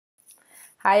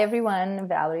Hi everyone,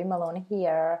 Valery Molone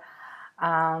here.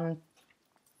 Um,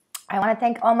 I want to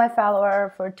thank all my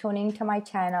followers for tuning to my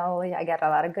channel. I got a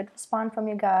lot of good response from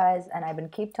you guys, and I've been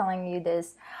keep telling you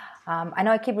this. I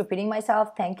know I keep repeating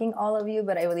myself, thanking all of you,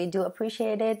 but I really do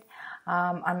appreciate it.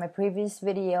 On my previous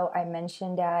video, I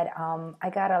mentioned that I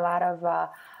got a lot of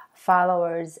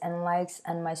followers and likes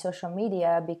on my social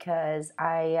media because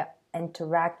I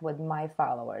interact with my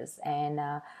followers, and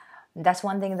that's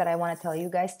one thing that I want to tell you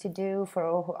guys to do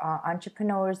for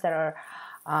entrepreneurs that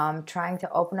are trying to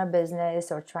open a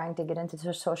business or trying to get into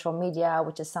social media,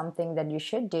 which is something that you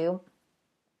should do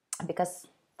because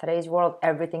today's world,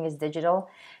 everything is digital.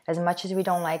 As much as we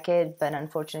don't like it, but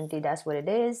unfortunately, that's what it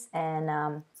is.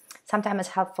 And sometimes it's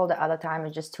helpful, the other time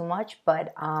it's just too much.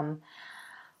 But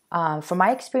from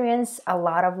my experience, a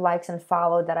lot of likes and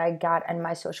follow that I got on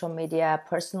my social media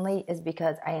personally is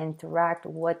because I interact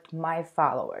with my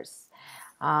followers.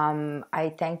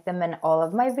 I thank them in all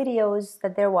of my videos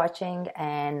that they're watching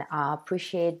and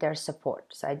appreciate their support.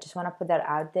 So I just want to put that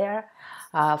out there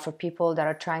for people that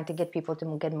are trying to get people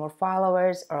to get more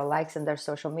followers or likes in their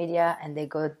social media, and they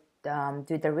go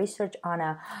do the research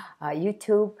on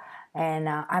YouTube. And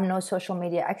I'm no social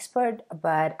media expert,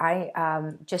 but I,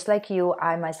 just like you,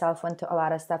 I myself went to a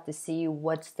lot of stuff to see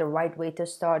what's the right way to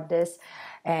start this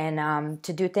and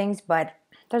to do things. But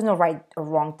there's no right or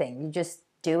wrong thing. You just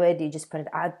do it. You just put it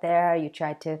out there. You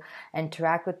try to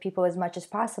interact with people as much as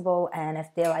possible. And if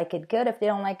they like it, good. If they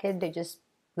don't like it, they just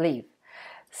leave.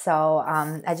 So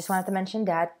I just wanted to mention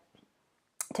that.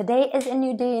 Today is a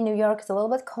new day in New York. It's a little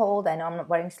bit cold. I know I'm not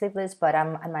wearing sleeveless, but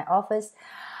I'm in my office.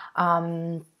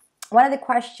 One of the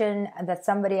questions that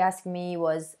somebody asked me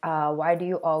was, why do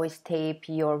you always tape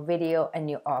your video in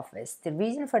your office? The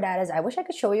reason for that is I wish I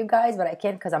could show you guys, but I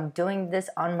can't because I'm doing this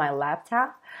on my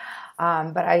laptop.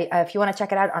 But if you want to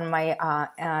check it out on my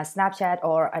Snapchat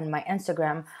or on my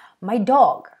Instagram, my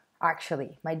dog,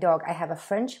 actually, my dog, I have a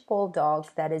French bulldog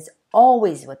that is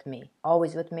always with me,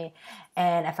 always with me.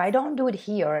 And if I don't do it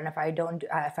here, and if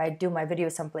I do my video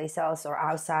someplace else or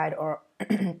outside or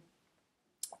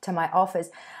to my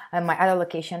office and my other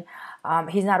location,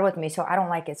 he's not with me, so I don't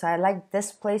like it. So I like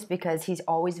this place because he's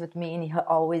always with me and he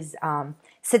always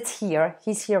sits here.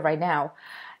 He's here right now,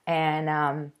 and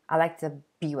I like to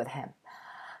be with him.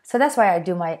 So that's why I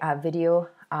do my video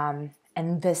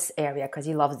in this area, because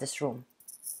he loves this room.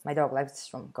 My dog likes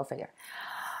this room. Go figure.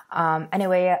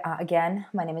 Anyway, again,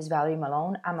 my name is Valery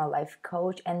Molone. I'm a life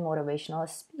coach and motivational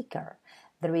speaker.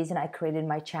 The reason I created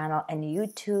my channel and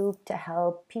YouTube to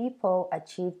help people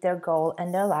achieve their goal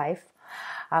in their life.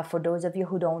 For those of you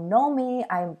who don't know me,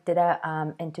 I did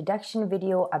a introduction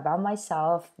video about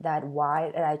myself, that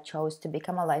why I chose to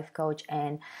become a life coach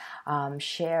and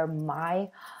share my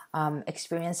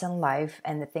experience in life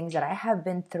and the things that I have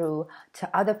been through to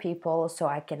other people so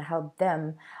I can help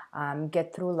them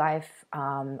get through life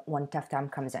when tough time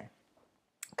comes in.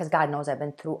 Because God knows I've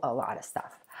been through a lot of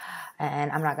stuff.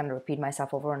 And I'm not going to repeat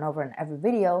myself over and over in every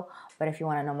video, but if you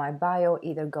want to know my bio,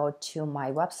 either go to my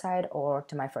website or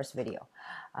to my first video.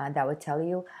 That would tell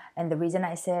you. And the reason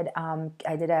I said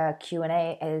I did a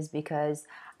Q&A is because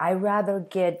I rather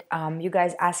get you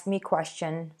guys ask me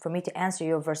question for me to answer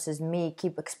you versus me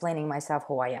keep explaining myself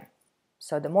who I am.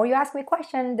 So the more you ask me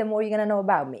question, the more you're going to know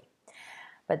about me.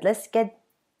 But let's get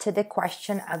to the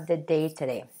question of the day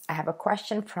today. I have a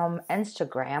question from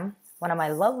Instagram. One of my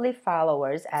lovely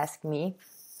followers asked me,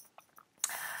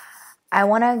 I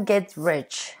want to get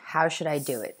rich. How should I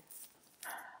do it?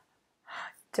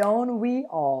 Don't we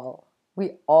all?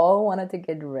 We all wanted to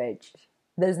get rich.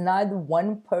 There's not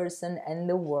one person in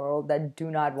the world that do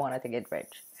not want to get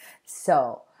rich.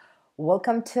 So,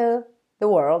 welcome to the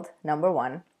world, number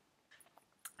one.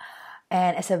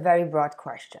 And it's a very broad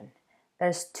question.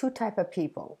 There's two types of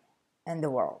people in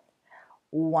the world.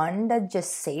 One that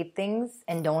just say things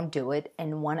and don't do it,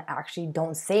 and one actually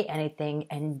don't say anything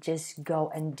and just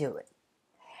go and do it.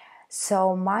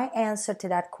 So my answer to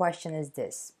that question is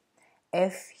this.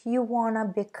 If you want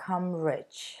to become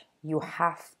rich, you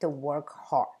have to work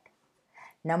hard.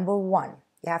 Number one,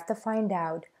 you have to find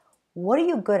out, what are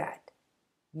you good at?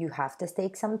 You have to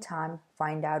take some time,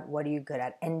 find out what are you good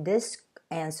at. And this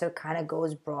answer kind of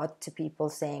goes broad to people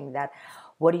saying that,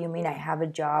 what do you mean I have a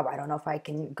job? I don't know if I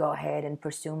can go ahead and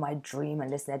pursue my dream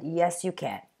and this and that. Yes, you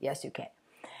can. Yes, you can.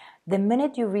 The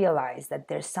minute you realize that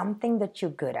there's something that you're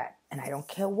good at, and I don't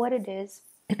care what it is,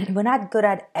 we're not good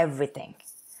at everything,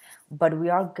 but we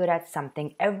are good at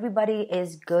something. Everybody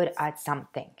is good at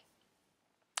something.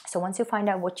 So once you find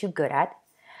out what you're good at,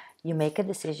 you make a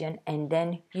decision and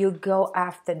then you go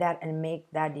after that and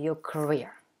make that your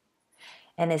career.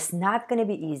 And it's not going to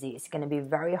be easy. It's going to be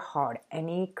very hard.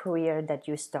 Any career that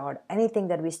you start, anything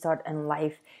that we start in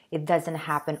life, it doesn't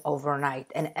happen overnight.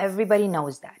 And everybody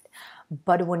knows that.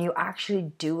 But when you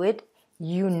actually do it,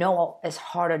 you know it's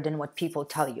harder than what people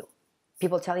tell you.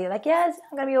 People tell you like, yeah, it's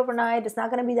not going to be overnight. It's not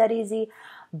going to be that easy.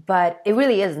 But it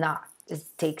really is not. It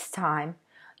takes time.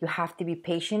 You have to be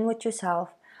patient with yourself.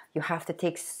 You have to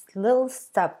take little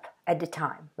step at a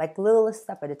time, like little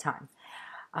step at a time.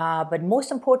 But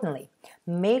most importantly,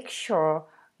 make sure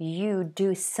you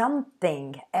do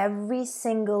something every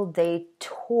single day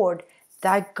toward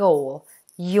that goal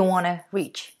you want to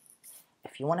reach.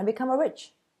 If you want to become a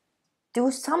rich,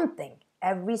 do something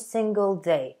every single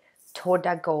day toward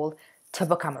that goal to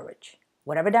become a rich.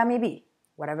 Whatever that may be.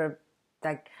 Whatever,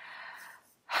 like,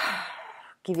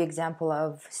 give you example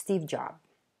of Steve Jobs.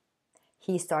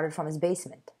 He started from his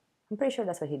basement. I'm pretty sure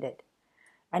that's what he did.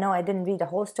 I know I didn't read the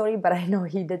whole story, but I know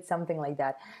he did something like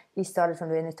that. He started from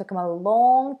there, and it took him a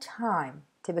long time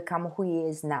to become who he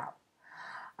is now.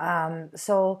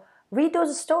 So read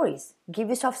those stories. Give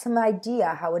yourself some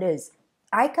idea how it is.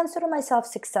 I consider myself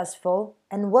successful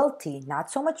and wealthy, not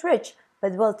so much rich,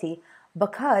 but wealthy,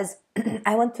 because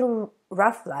I went through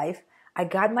rough life. I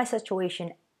got my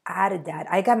situation out of that.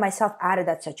 I got myself out of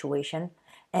that situation,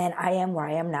 and I am where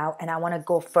I am now, and I want to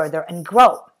go further and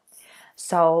grow.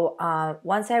 So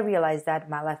once I realized that,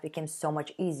 my life became so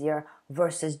much easier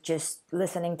versus just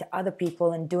listening to other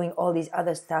people and doing all these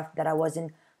other stuff that I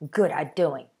wasn't good at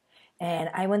doing. And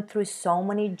I went through so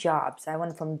many jobs. I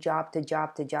went from job to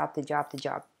job to job to job to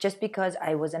job just because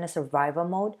I was in a survival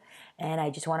mode and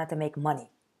I just wanted to make money.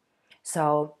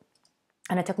 So,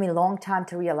 and it took me a long time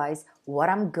to realize what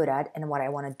I'm good at and what I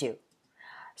want to do.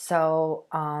 So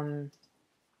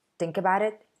think about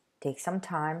it, take some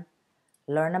time,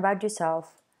 learn about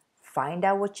yourself, find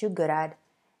out what you're good at.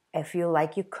 If you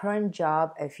like your current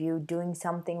job, if you're doing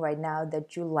something right now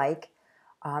that you like,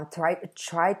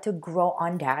 try to grow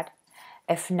on that.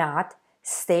 If not,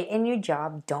 stay in your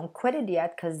job. Don't quit it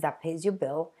yet because that pays your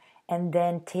bill. And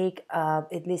then take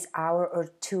at least an hour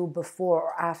or two before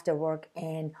or after work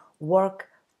and work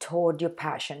toward your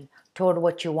passion, toward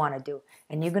what you want to do.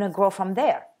 And you're going to grow from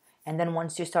there. And then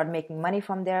once you start making money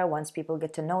from there, once people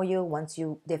get to know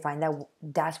you, they find out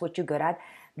that's what you're good at,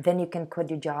 then you can quit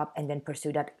your job and then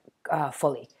pursue that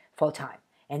full time.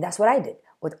 And that's what I did.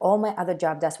 With all my other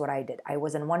jobs, that's what I did. I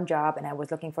was in one job and I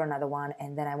was looking for another one.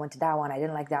 And then I went to that one. I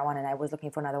didn't like that one and I was looking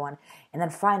for another one. And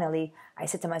then finally, I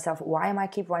said to myself, why am I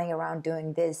keep running around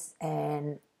doing this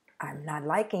and I'm not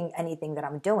liking anything that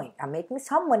I'm doing? I'm making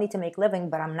some money to make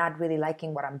living, but I'm not really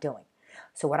liking what I'm doing.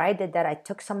 So what I did that I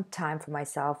took some time for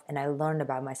myself and I learned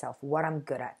about myself, what I'm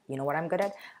good at. You know what I'm good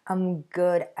at? I'm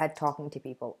good at talking to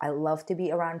people. I love to be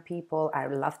around people. I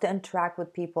love to interact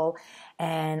with people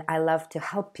and I love to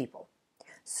help people.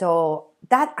 So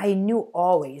that I knew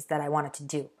always that I wanted to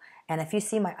do. And if you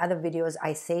see my other videos,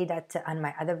 I say that on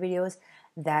my other videos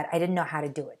that I didn't know how to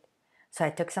do it. So I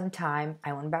took some time.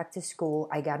 I went back to school.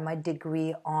 I got my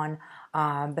degree on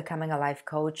becoming a life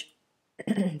coach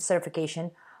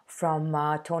certification from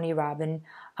Tony Robbins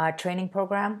training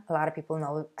program. A lot of people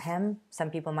know him. Some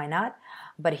people might not.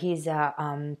 But he's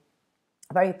a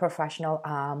very professional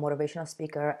motivational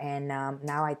speaker. And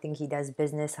now I think he does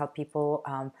business, help people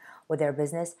with their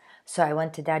business. So I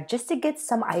went to that just to get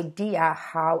some idea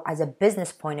how, as a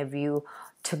business point of view,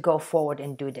 to go forward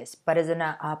and do this. But as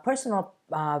a personal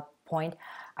point,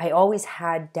 I always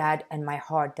had that in my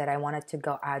heart that I wanted to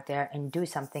go out there and do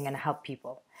something and help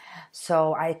people.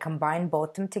 So I combined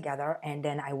both them together and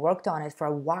then I worked on it for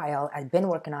a while. I've been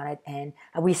working on it and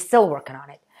we're still working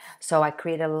on it. So I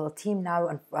created a little team now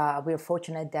and we're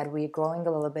fortunate that we're growing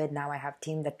a little bit. Now I have a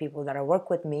team that people that work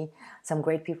with me, some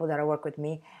great people that work with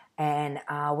me, and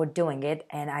we're doing it.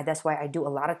 And that's why I do a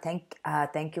lot of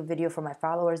thank you video for my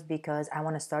followers because I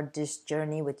want to start this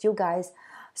journey with you guys.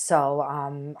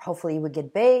 So hopefully we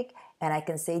get big and I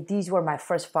can say these were my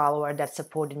first follower that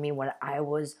supported me when I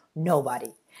was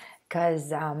nobody.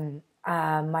 Because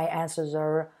my answers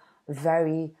are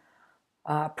very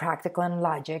practical and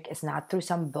logic. It's not through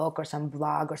some book or some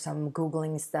blog or some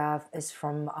Googling stuff. It's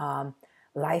from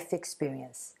life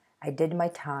experience. I did my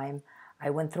time.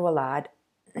 I went through a lot.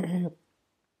 And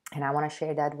I want to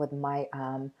share that with my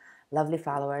lovely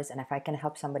followers. And if I can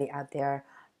help somebody out there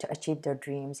to achieve their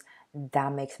dreams,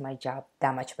 that makes my job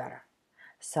that much better.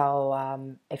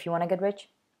 So if you want to get rich,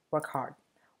 work hard.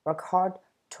 Work hard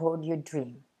toward your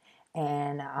dream.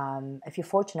 And if you're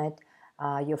fortunate,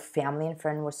 your family and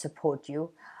friend will support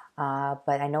you.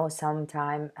 But I know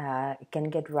sometimes it can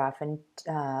get rough, and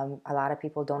a lot of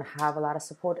people don't have a lot of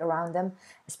support around them,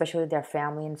 especially their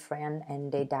family and friend,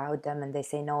 and they doubt them and they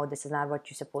say, no, this is not what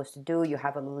you're supposed to do. You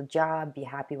have a little job, be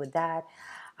happy with that.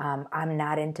 I'm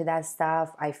not into that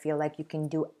stuff. I feel like you can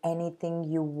do anything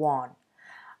you want.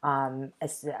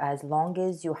 As long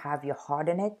as you have your heart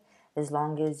in it, as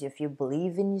long as if you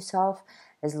believe in yourself,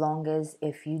 as long as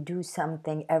if you do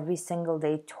something every single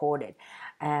day toward it,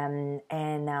 and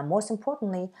most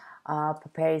importantly,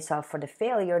 prepare yourself for the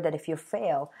failure. That if you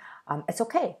fail, it's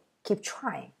okay. Keep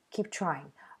trying. Keep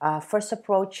trying. First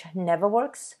approach never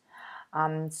works.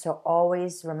 So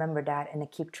always remember that and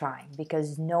keep trying,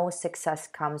 because no success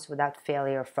comes without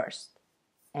failure first.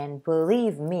 And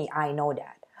believe me, I know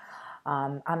that.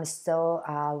 I'm still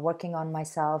working on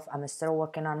myself. I'm still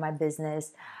working on my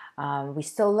business. We're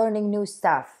still learning new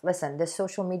stuff. Listen, this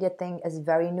social media thing is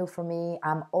very new for me.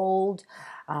 I'm old.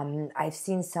 I've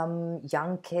seen some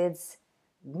young kids.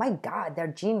 My God, they're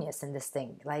genius in this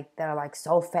thing. Like, they're like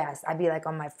so fast. I'd be like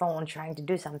on my phone trying to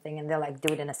do something and they're like,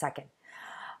 do it in a second.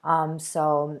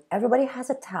 So everybody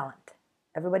has a talent.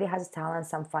 Everybody has a talent.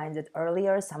 Some find it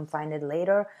earlier, some find it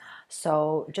later.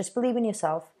 So just believe in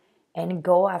yourself and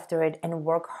go after it and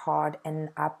work hard, and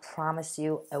I promise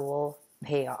you it will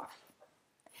pay off.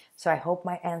 So I hope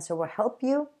my answer will help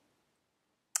you.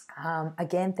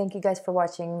 Again, thank you guys for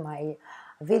watching my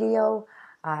video.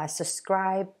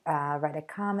 Subscribe, write a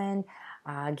comment,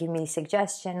 give me a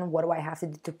suggestion. What do I have to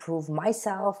do to prove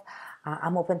myself?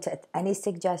 I'm open to any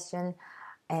suggestion.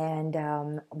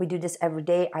 And we do this every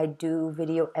day. I do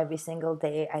video every single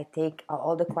day. I take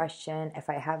all the question. If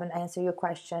I haven't answered your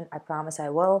question, I promise I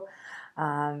will.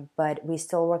 But we're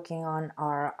still working on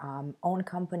our own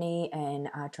company and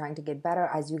trying to get better.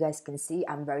 As you guys can see,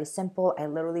 I'm very simple. I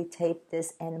literally tape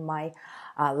this in my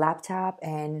laptop,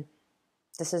 and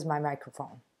this is my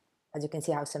microphone. As you can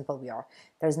see how simple we are.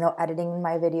 There's no editing in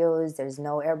my videos. There's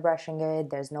no airbrushing it.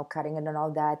 There's no cutting it and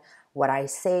all that. What I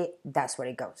say, that's where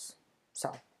it goes.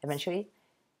 So eventually,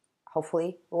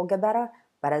 hopefully, we'll get better.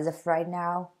 But as of right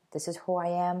now, this is who I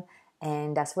am,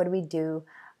 and that's what we do.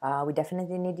 We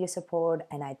definitely need your support,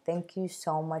 and I thank you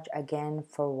so much again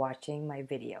for watching my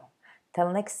video.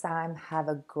 Till next time, have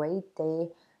a great day.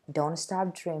 Don't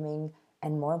stop dreaming,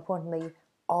 and more importantly,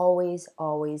 always,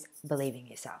 always believe in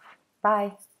yourself.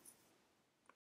 Bye.